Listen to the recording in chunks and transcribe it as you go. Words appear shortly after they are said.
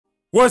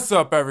What's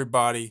up,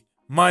 everybody?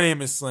 My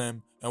name is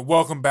Slim, and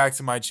welcome back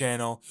to my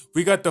channel.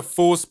 We got the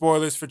full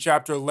spoilers for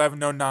chapter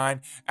 1109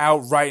 out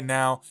right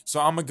now, so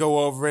I'm gonna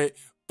go over it.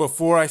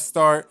 Before I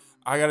start,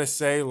 I gotta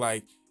say,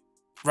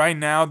 right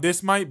now,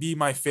 this might be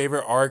my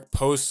favorite arc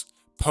post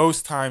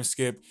time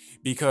skip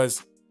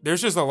because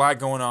there's just a lot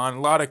going on,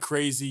 a lot of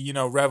crazy,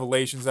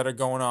 revelations that are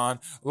going on,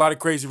 a lot of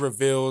crazy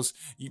reveals,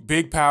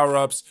 big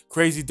power-ups,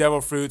 crazy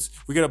devil fruits.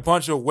 We get a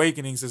bunch of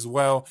awakenings as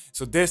well.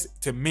 So this,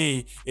 to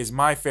me, is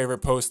my favorite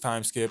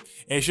post-time skip.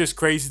 And it's just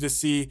crazy to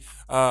see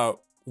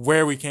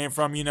where we came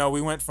from.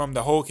 We went from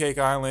the Whole Cake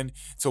Island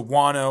to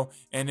Wano,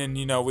 and then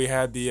we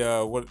had the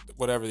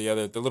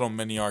the little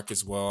mini arc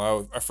as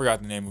well. I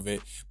forgot the name of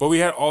it, but we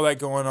had all that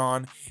going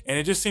on, and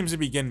it just seems to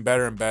be getting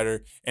better and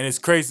better. And it's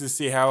crazy to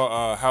see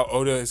how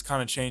Oda has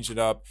kind of changed it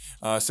up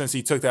since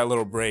he took that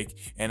little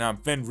break. And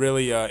I've been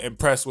really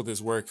impressed with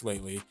his work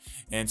lately.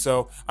 And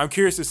so I'm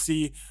curious to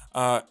see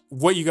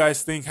what you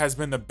guys think has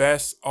been the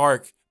best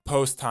arc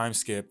post time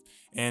skip.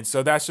 And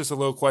so that's just a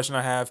little question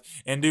I have.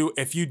 And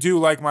if you do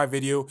like my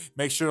video,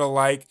 make sure to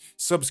like,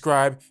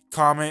 subscribe,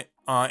 comment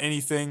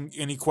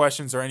any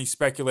questions or any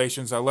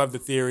speculations. I love the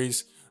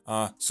theories.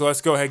 So let's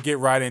go ahead and get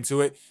right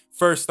into it.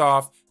 First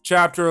off,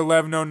 chapter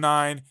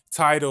 1109,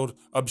 titled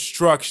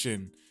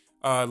Obstruction.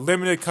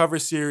 Limited cover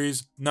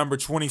series, number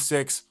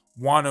 26,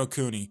 Wano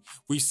Kuni.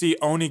 We see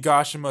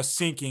Onigashima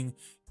sinking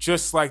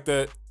just like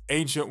the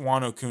ancient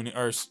Wano Kuni,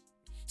 or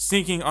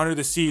sinking under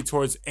the sea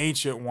towards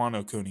ancient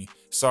Wano Kuni.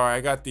 Sorry,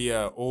 I got the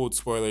old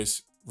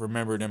spoilers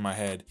remembered in my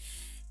head.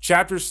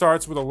 Chapter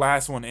starts where the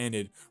last one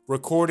ended.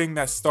 Recording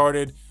that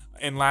started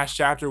in last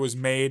chapter was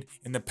made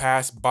in the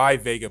past by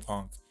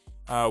Vegapunk.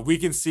 We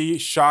can see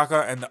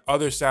Shaka and the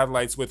other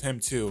satellites with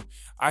him too.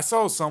 I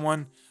saw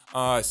someone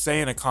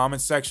say in a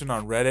comment section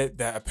on Reddit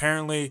that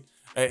apparently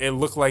it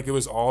looked like it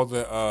was all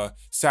the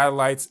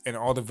satellites and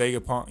all the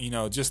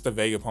Vegapunk, just the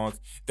Vegapunk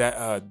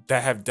that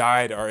have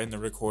died are in the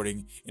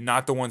recording and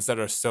not the ones that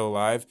are still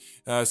alive.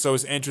 So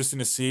it's interesting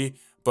to see.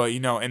 But,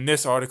 in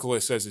this article, it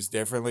says it's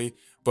differently.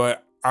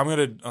 But I'm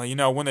going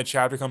to, when the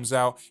chapter comes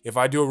out, if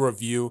I do a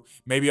review,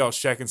 maybe I'll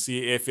check and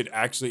see if it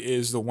actually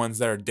is the ones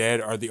that are dead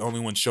are the only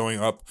ones showing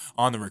up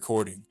on the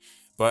recording.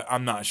 But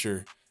I'm not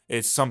sure.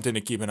 It's something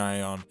to keep an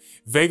eye on.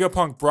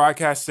 Vegapunk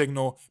broadcast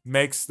signal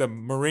makes the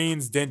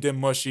Marines Dindin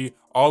Mushi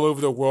all over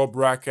the world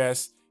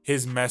broadcast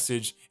his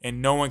message, and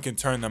no one can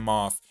turn them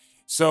off.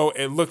 So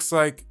it looks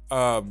like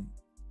as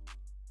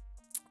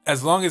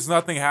long as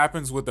nothing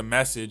happens with the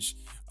message,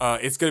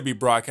 it's going to be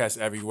broadcast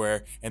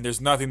everywhere, and there's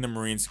nothing the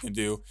Marines can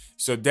do.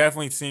 So it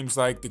definitely seems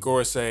like the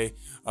Gorosei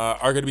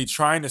are going to be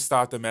trying to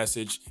stop the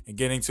message and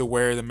getting to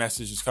where the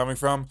message is coming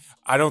from.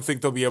 I don't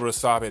think they'll be able to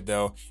stop it,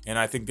 though, and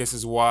I think this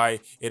is why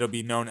it'll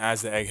be known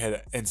as the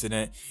Egghead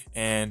Incident.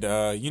 And,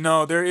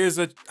 there is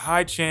a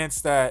high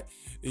chance that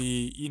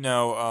the,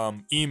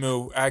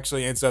 Emu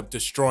actually ends up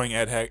destroying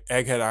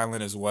Egghead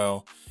Island as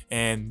well.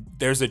 And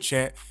there's a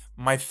chance...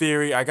 I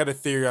got a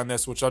theory on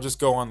this, which I'll just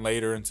go on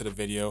later into the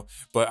video,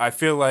 but I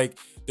feel like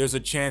there's a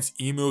chance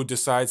Emu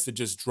decides to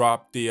just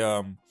drop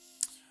the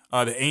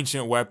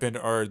ancient weapon,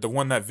 or the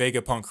one that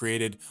Vegapunk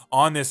created,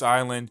 on this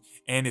island,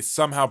 and it's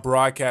somehow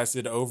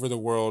broadcasted over the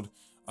world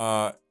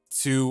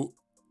to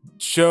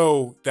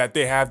show that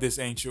they have this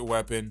ancient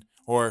weapon,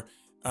 or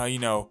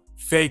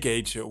fake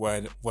ancient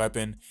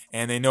weapon,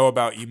 and they know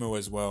about Emu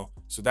as well.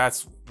 So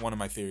that's one of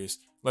my theories.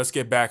 Let's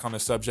get back on the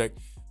subject.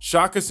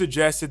 Shaka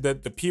suggested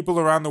that the people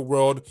around the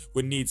world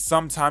would need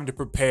some time to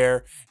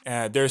prepare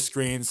their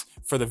screens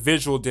for the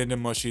visual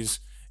Dindin Mushis,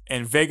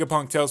 and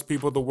Vegapunk tells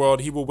people of the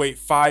world he will wait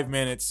 5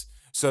 minutes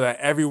so that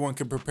everyone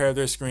can prepare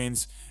their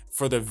screens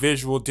for the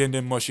visual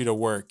Dindin Mushi to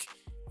work.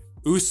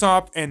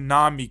 Usopp and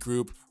Nami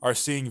group are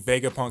seeing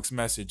Vegapunk's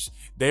message.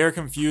 They are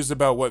confused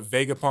about what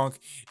Vegapunk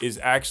is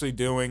actually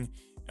doing,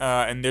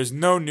 and there's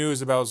no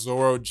news about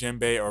Zoro,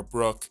 Jinbei, or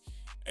Brook.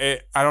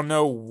 I don't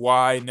know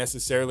why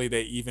necessarily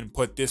they even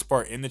put this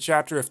part in the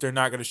chapter if they're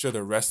not going to show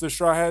the rest of the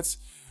Straw Hats.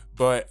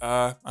 But,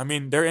 I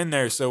mean, they're in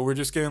there, so we're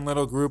just getting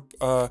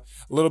a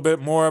little bit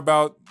more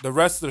about the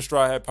rest of the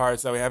Straw Hat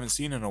Pirates that we haven't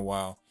seen in a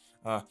while.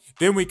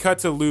 Then we cut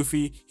to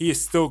Luffy. He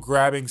is still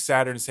grabbing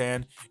Saturn's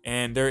hand,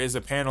 and there is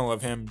a panel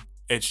of him.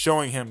 It's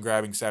showing him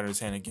grabbing Saturn's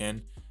hand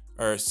again,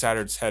 or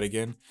Saturn's head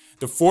again.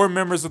 The 4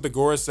 members of the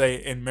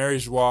Gorosei and Mary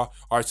Joie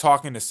are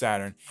talking to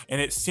Saturn,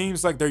 and it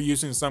seems like they're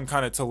using some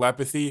kind of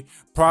telepathy,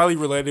 probably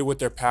related with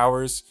their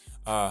powers,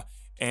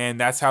 and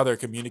that's how they're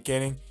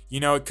communicating.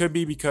 It could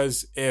be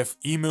because if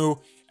Emu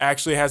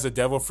actually has a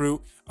devil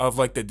fruit of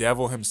like the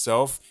devil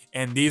himself,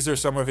 and these are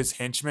some of his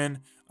henchmen,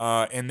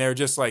 and they're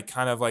just like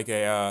kind of like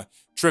a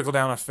trickle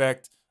down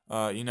effect.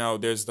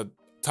 There's the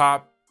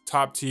top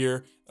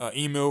tier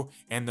Emu,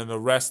 and then the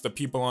rest, the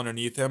people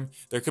underneath him.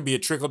 There could be a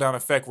trickle-down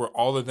effect where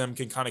all of them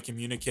can kind of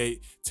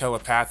communicate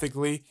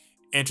telepathically.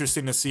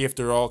 Interesting to see if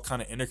they're all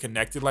kind of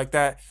interconnected like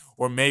that,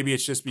 or maybe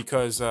it's just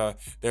because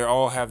they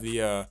all have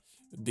the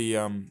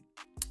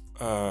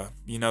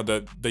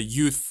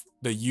youth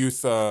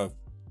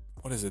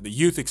what is it? The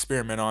youth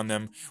experiment on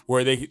them,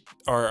 where they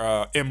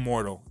are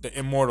immortal. The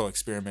immortal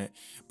experiment,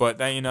 but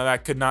that, you know,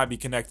 that could not be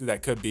connected.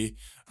 That could be.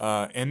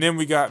 And then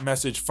we got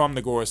message from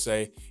the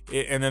Gorosei,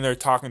 and then they're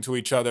talking to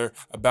each other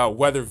about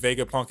whether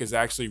Vegapunk is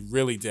actually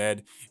really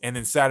dead. And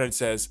then Saturn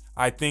says,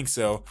 "I think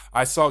so.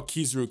 I saw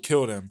Kizaru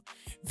killed him.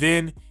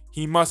 Then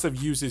he must have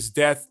used his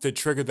death to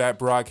trigger that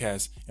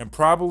broadcast, and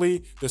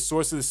probably the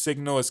source of the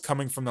signal is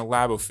coming from the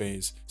labo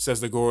phase,"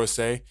 says the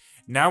Gorosei.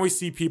 Now we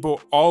see people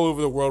all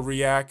over the world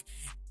react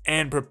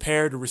and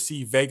prepare to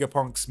receive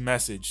Vegapunk's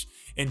message.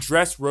 In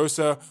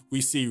Dressrosa, we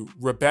see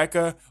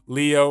Rebecca,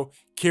 Leo,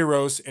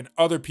 Kiros, and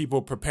other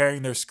people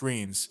preparing their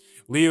screens.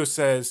 Leo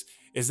says,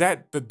 "Is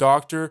that the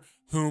doctor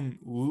who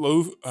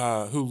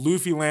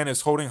Luffy Land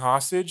is holding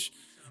hostage?"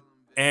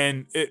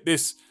 And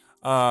this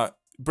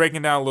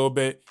breaking down a little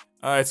bit,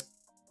 it's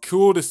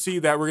cool to see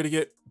that we're going to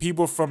get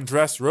people from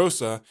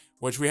Dressrosa,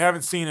 which we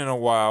haven't seen in a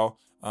while.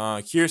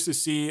 Curious to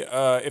see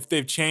if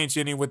they've changed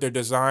any with their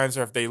designs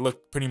or if they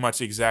look pretty much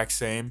the exact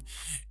same.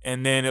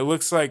 And then it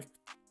looks like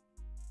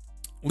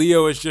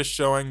Leo is just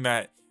showing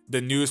that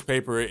the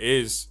newspaper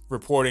is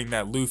reporting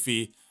that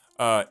Luffy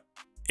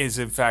is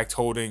in fact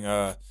holding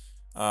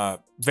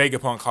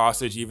Vegapunk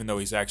hostage, even though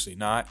he's actually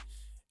not.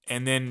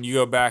 And then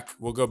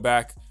we'll go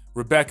back.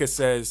 Rebecca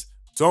says,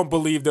 "Don't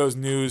believe those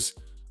news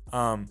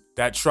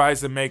that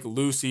tries to make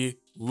Lucy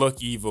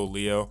look evil,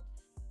 Leo."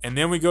 And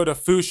then we go to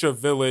Fuchsia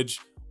Village.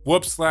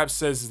 Whoop Slap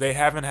says they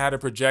haven't had a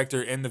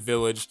projector in the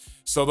village,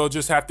 so they'll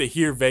just have to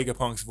hear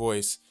Vegapunk's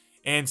voice.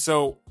 And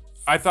so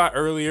I thought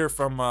earlier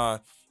from, I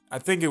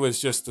think it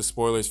was just the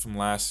spoilers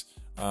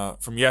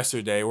from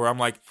yesterday, where I'm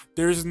like,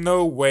 there's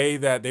no way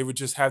that they would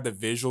just have the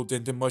visual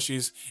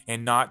Dentemushis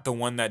and not the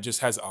one that just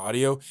has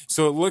audio.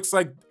 So it looks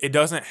like it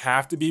doesn't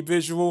have to be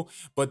visual,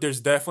 but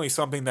there's definitely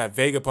something that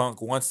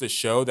Vegapunk wants to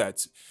show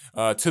that's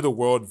to the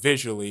world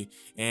visually,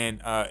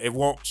 and it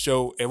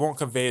won't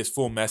convey its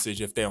full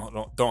message if they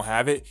don't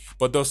have it,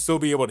 but they'll still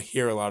be able to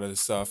hear a lot of the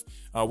stuff,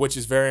 which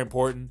is very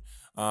important.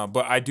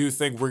 But I do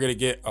think we're gonna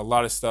get a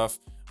lot of stuff.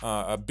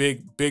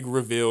 Big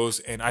reveals,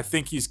 and I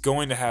think he's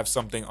going to have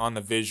something on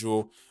the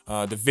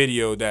the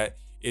video that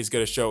is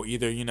going to show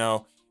either, you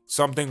know,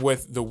 something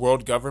with the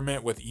world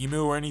government with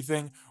Emu or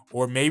anything,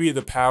 or maybe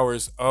the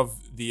powers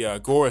of the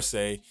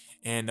Gorosei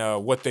and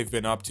what they've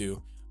been up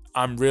to.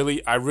 I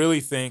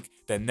really think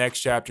that next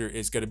chapter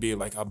is going to be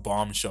like a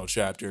bombshell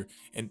chapter,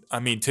 and I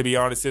mean, to be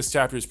honest, this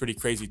chapter is pretty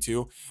crazy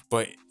too,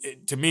 but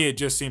to me it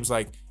just seems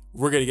like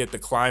we're going to get the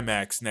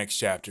climax next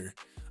chapter.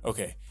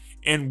 Okay,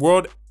 in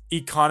World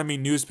Economy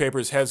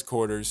newspaper's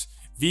headquarters,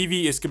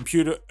 Vivi is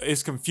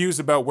confused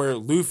about where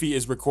Luffy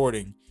is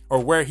recording, or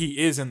where he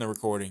is in the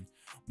recording.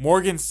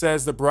 Morgan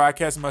says the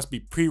broadcast must be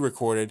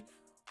pre-recorded,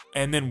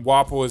 and then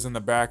Wapol is in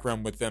the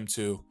background with them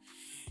too.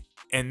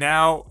 And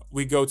now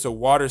we go to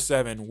Water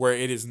 7, where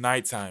it is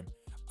nighttime.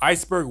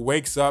 Iceberg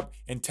wakes up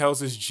and tells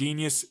his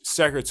genius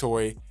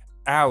secretary,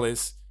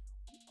 Alice,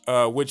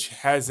 which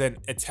has an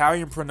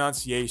Italian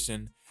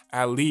pronunciation,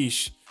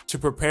 Alice, to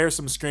prepare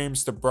some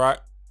screens to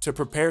broadcast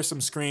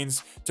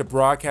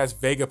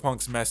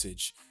Vegapunk's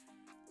message.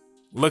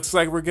 Looks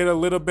like we're getting a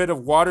little bit of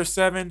Water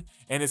 7,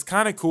 and it's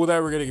kind of cool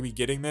that we're going to be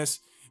getting this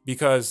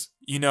because,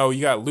 you know,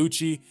 you got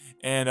Lucci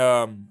and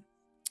I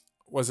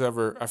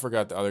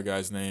forgot the other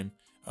guy's name,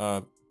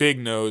 Big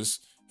Nose,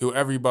 who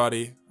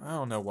everybody, I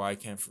don't know why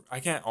I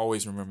can't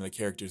always remember the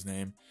character's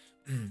name.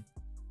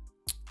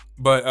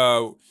 But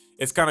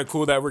it's kind of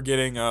cool that we're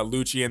getting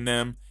Lucci and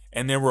them.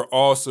 And then we're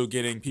also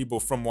getting people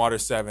from Water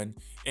 7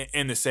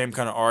 in the same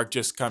kind of arc,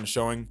 just kind of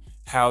showing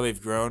how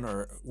they've grown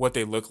or what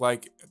they look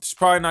like. It's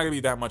probably not going to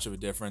be that much of a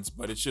difference,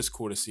 but it's just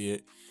cool to see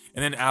it.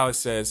 And then Alice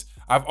says,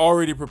 "I've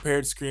already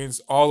prepared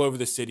screens all over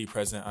the city,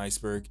 President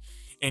Iceberg."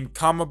 In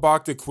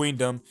Kamabakta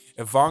Queendom,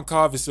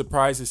 Ivankov is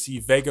surprised to see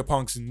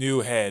Vegapunk's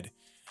new head.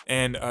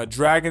 And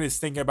Dragon is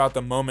thinking about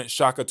the moment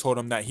Shaka told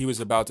him that he was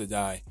about to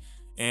die.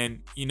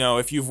 And, you know,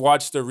 if you've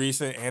watched the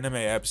recent anime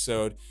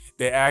episode,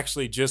 they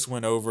actually just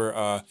went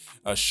over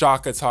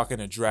Shaka talking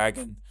to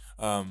Dragon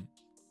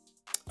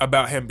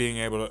about him being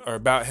able to, or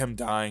about him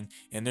dying.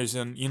 And there's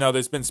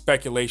been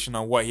speculation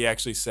on what he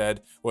actually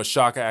said, what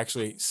Shaka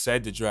actually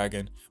said to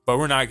Dragon, but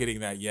we're not getting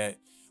that yet.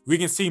 We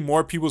can see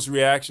more people's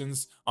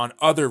reactions on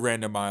other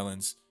random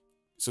islands,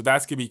 so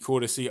that's gonna be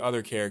cool to see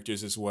other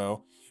characters as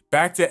well.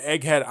 Back to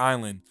Egghead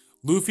Island,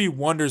 Luffy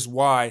wonders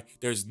why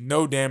there's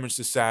no damage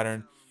to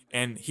Saturn,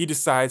 and he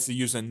decides to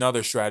use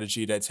another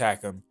strategy to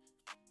attack him.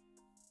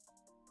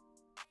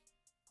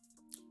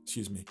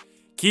 Excuse me.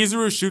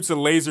 Kizaru shoots a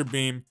laser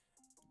beam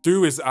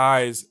through his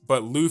eyes,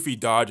 but Luffy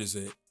dodges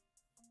it.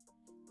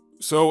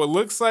 So it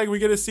looks like we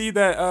get to see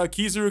that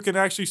Kizaru can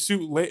actually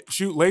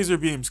shoot laser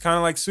beams, kind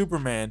of like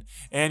Superman,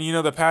 and you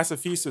know, the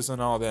pacifistas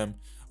and all them,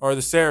 or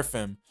the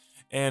Seraphim.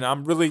 And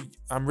I'm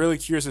really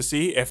curious to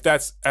see if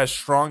that's as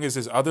strong as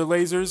his other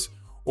lasers,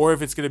 or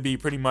if it's going to be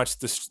pretty much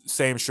the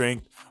same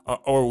strength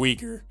or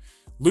weaker.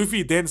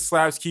 Luffy then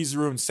slaps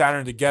Kizaru and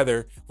Saturn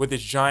together with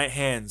his giant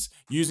hands,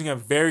 using a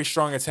very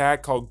strong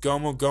attack called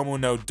Gomu Gomu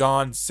no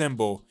Dawn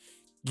Symbol.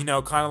 you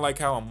know, kind of like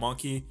how a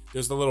monkey,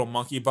 there's the little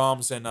monkey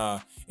bombs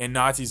in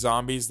Nazi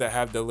zombies that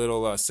have the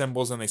little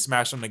symbols and they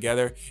smash them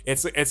together.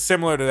 It's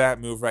similar to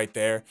that move right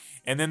there.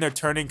 And then they're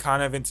turning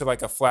kind of into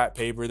like a flat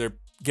paper. They're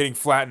getting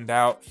flattened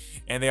out,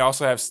 and they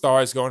also have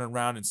stars going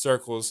around in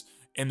circles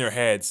in their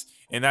heads.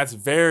 And that's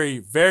very,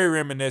 very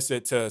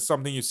reminiscent to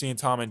something you see in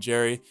Tom and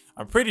Jerry.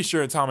 I'm pretty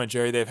sure in Tom and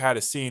Jerry they've had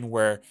a scene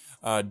where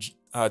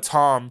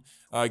Tom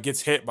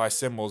gets hit by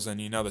symbols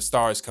and, you know, the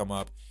stars come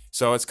up.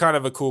 So it's kind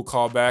of a cool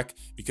callback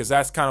because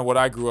that's kind of what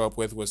I grew up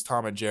with was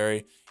Tom and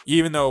Jerry.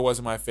 Even though it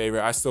wasn't my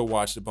favorite, I still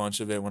watched a bunch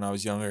of it when I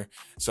was younger.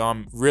 So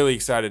I'm really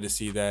excited to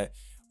see that.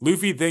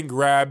 Luffy then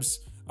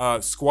grabs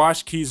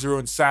Squash, Kizaru,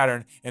 and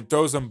Saturn and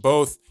throws them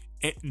both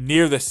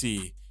near the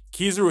sea.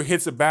 Kizaru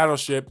hits a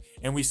battleship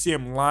and we see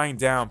him lying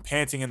down,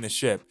 panting in the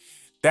ship.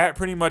 That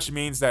pretty much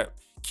means that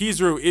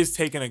Kizaru is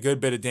taking a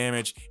good bit of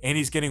damage and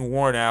he's getting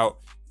worn out.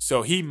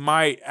 So he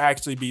might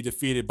actually be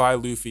defeated by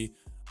Luffy,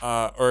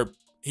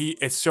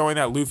 it's showing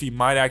that Luffy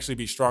might actually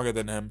be stronger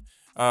than him.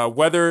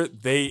 Whether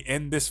they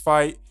end this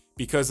fight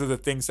because of the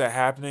things that are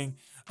happening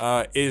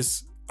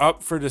is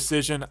up for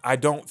decision. I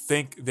don't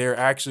think they're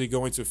actually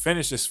going to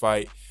finish this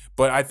fight,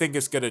 but I think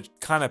it's going to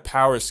kind of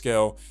power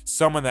scale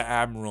some of the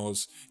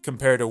admirals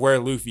compared to where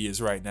Luffy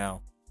is right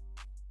now.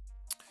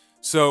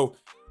 So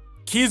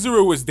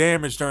Kizaru was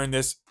damaged during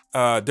this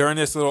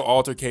little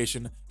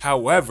altercation.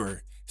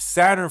 However,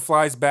 Saturn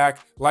flies back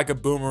like a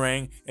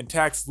boomerang and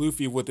attacks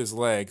Luffy with his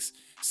legs.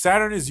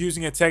 Saturn is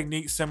using a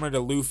technique similar to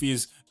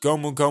Luffy's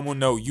Gomu Gomu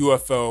no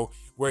UFO,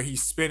 where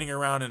he's spinning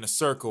around in a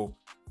circle.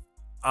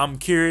 I'm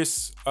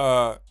curious,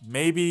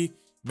 maybe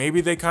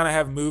they kind of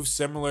have moves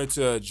similar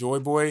to Joy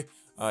Boy.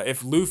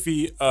 If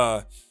Luffy,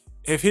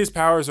 if his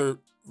powers are,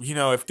 you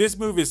know, if this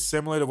move is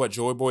similar to what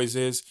Joy Boy's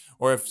is,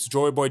 or if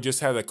Joy Boy just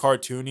had a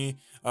cartoony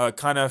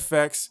kind of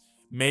effects,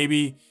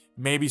 maybe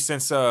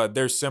since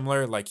they're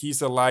similar, like he's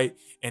the light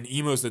and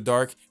Emo's the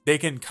dark, they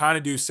can kind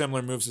of do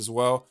similar moves as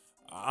well.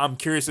 I'm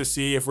curious to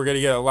see if we're going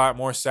to get a lot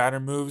more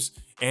Saturn moves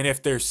and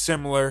if they're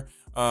similar,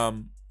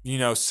 you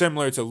know,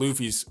 similar to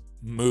Luffy's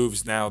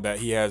moves now that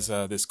he has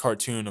this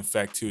cartoon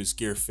effect to his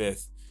Gear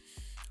 5th.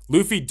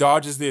 Luffy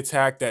dodges the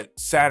attack that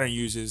Saturn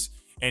uses,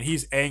 and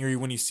he's angry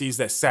when he sees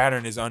that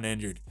Saturn is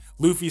uninjured.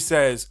 Luffy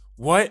says,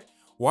 "What?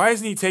 Why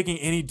isn't he taking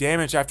any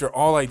damage after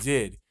all I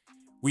did?"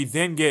 We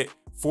then get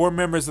 4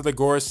 members of the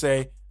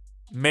Gorosei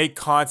make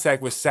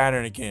contact with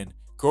Saturn again.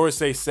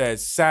 Gorosei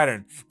says,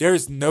 "Saturn, there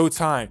is no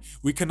time.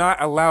 We cannot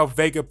allow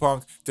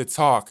Vegapunk to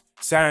talk."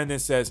 Saturn then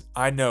says,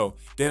 "I know.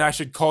 Then I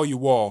should call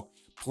you all."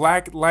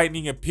 Black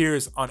lightning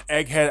appears on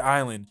Egghead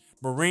Island.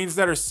 Marines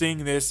that are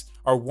seeing this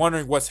are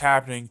wondering what's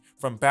happening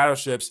from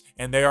battleships,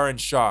 and they are in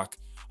shock.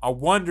 I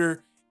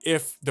wonder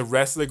if the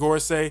rest of the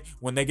Gorosei,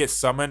 when they get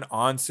summoned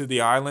onto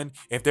the island,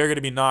 if they're going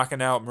to be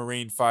knocking out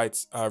Marine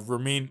fighters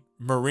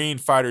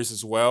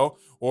as well,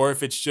 or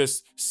if it's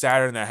just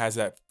Saturn that has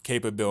that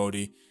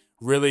capability.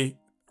 Really,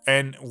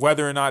 and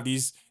whether or not the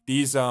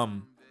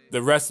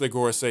rest of the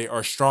Gorosei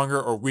are stronger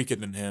or weaker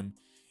than him.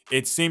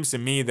 It seems to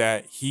me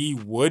that he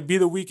would be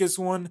the weakest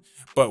one,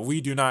 but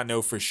we do not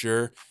know for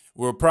sure.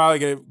 We're probably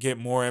going to get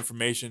more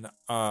information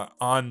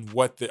on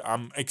what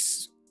I'm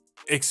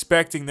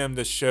expecting them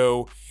to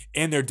show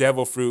in their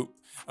Devil Fruit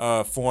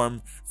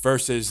form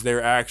versus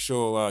their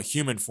actual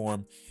human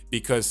form,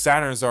 because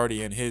Saturn's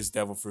already in his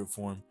Devil Fruit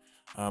form.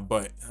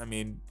 But, I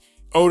mean,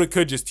 Oda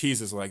could just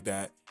tease us like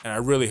that, and I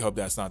really hope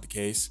that's not the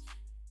case.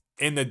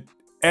 In the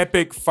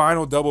epic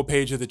final double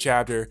page of the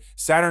chapter,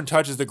 Saturn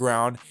touches the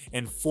ground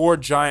and 4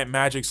 giant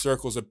magic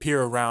circles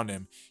appear around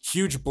him.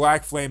 Huge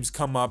black flames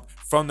come up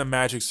from the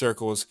magic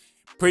circles,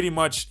 pretty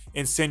much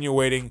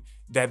insinuating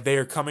that they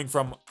are coming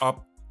from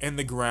up in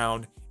the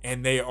ground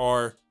and they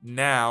are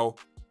now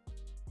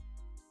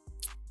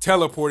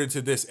teleported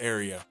to this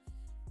area.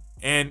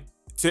 And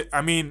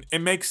I mean, it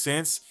makes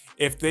sense.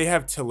 If they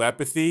have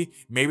telepathy,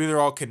 maybe they're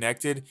all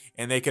connected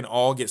and they can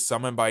all get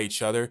summoned by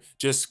each other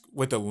just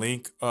with a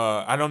link.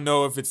 I don't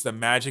know if it's the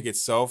magic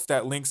itself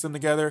that links them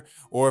together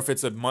or if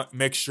it's a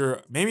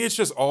mixture. Maybe it's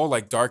just all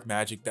like dark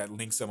magic that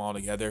links them all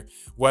together.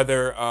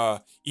 Whether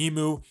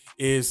Emu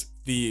is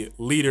the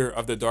leader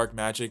of the dark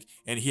magic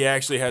and he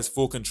actually has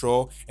full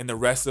control and the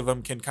rest of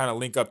them can kind of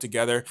link up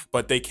together,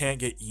 but they can't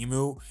get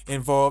Emu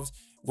involved,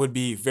 would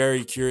be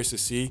very curious to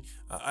see.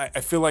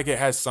 I feel like it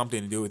has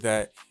something to do with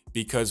that,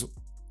 because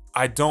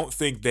I don't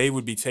think they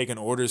would be taking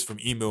orders from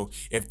Emu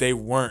if they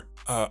weren't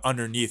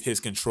underneath his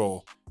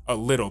control, a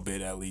little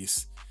bit at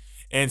least.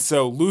 And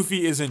so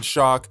Luffy is in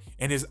shock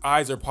and his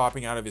eyes are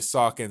popping out of his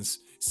sockets,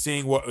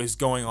 seeing what is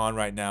going on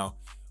right now.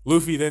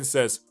 Luffy then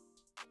says,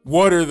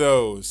 "What are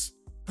those?"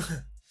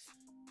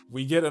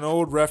 We get an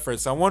old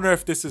reference. I wonder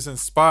if this is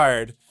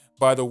inspired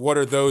by the "What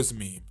are those"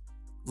 meme.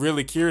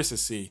 Really curious to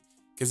see,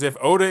 because if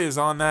Oda is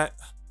on that,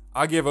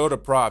 I'll give Oda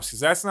props,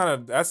 because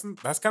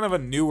that's kind of a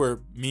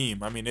newer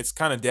meme. I mean, it's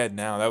kind of dead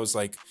now. That was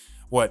like,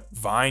 what,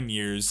 Vine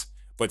years,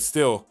 but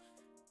still,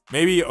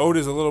 maybe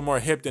Oda's a little more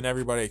hip than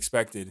everybody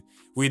expected.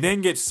 We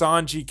then get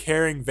Sanji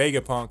carrying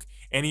Vegapunk,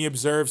 and he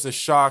observes the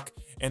shock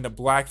and the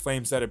black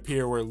flames that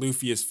appear where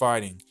Luffy is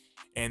fighting.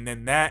 And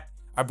then that,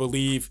 I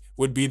believe,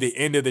 would be the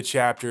end of the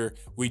chapter.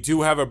 We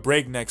do have a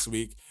break next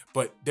week,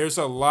 but there's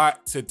a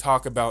lot to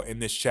talk about in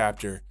this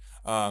chapter.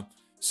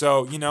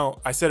 So, you know,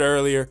 I said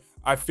earlier,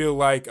 I feel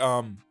like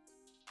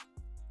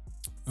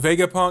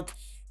Vegapunk,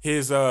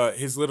 his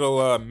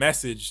little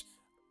message,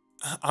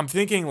 I'm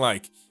thinking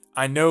like,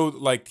 I know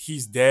like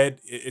he's dead.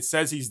 It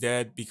says he's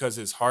dead because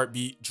his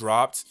heartbeat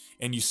dropped,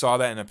 and you saw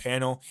that in a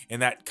panel,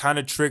 and that kind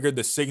of triggered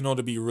the signal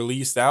to be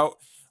released out.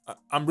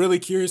 I'm really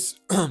curious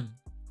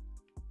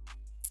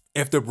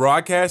if the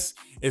broadcast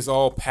is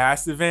all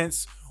past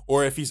events,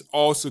 or if he's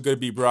also going to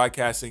be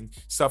broadcasting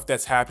stuff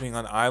that's happening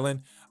on the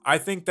island. I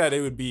think that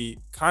it would be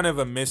kind of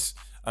a miss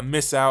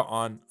out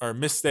on, or a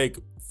mistake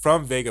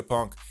from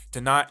Vegapunk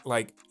to not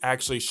like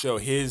actually show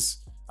his.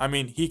 I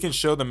mean, he can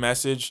show the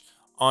message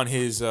on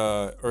his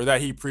or that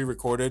he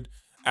pre-recorded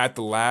at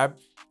the lab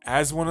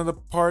as one of the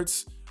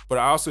parts, but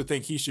I also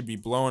think he should be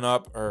blowing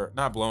up, or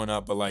not blowing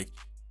up, but like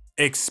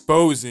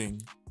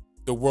exposing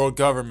the world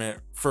government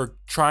for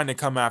trying to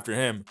come after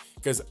him.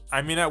 Because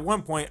I mean, at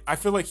one point, I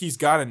feel like he's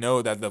got to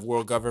know that the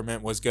world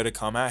government was going to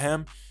come at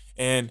him,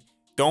 and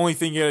the only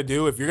thing you got to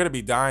do if you're going to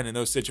be dying in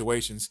those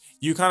situations,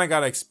 you kind of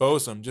got to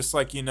expose them, just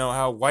like, you know,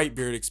 how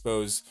Whitebeard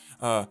exposed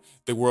the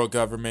world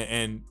government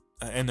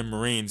and the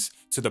Marines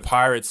to the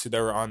pirates that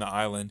were on the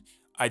island.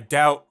 I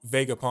doubt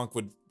Vegapunk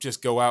would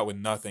just go out with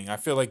nothing. I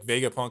feel like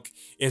Vegapunk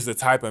is the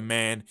type of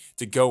man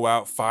to go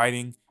out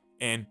fighting,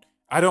 and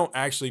I don't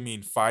actually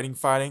mean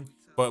fighting,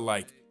 but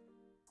like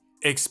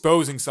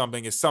exposing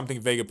something is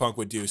something Vegapunk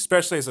would do,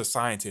 especially as a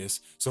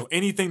scientist. So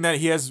anything that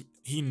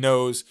he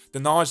knows, the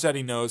knowledge that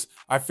he knows,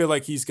 I feel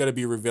like he's going to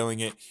be revealing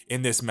it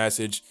in this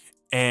message.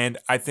 And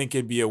I think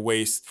it'd be a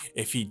waste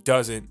if he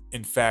doesn't,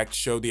 in fact,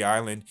 show the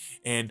island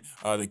and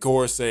the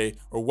Gorosei,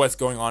 or what's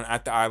going on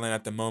at the island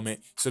at the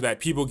moment, so that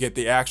people get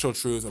the actual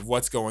truth of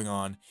what's going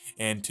on.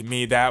 And to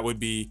me, that would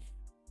be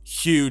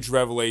huge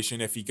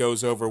revelation if he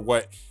goes over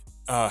what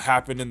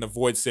happened in the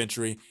Void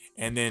Century,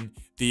 and then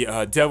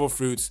the devil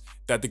fruits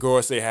that the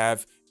Gorosei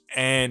have,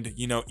 and,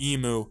 you know,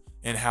 Emu,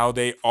 and how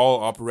they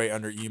all operate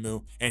under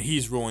Emu, and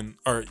he's ruling,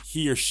 or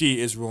he or she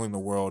is ruling the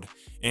world.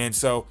 And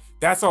so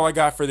that's all I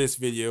got for this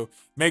video.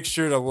 Make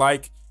sure to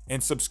like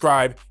and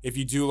subscribe if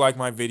you do like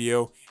my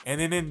video.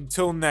 And then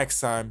until next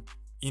time,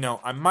 you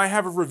know, I might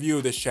have a review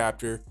of this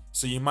chapter,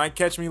 so you might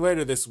catch me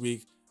later this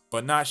week,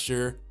 but not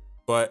sure.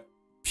 But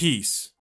peace.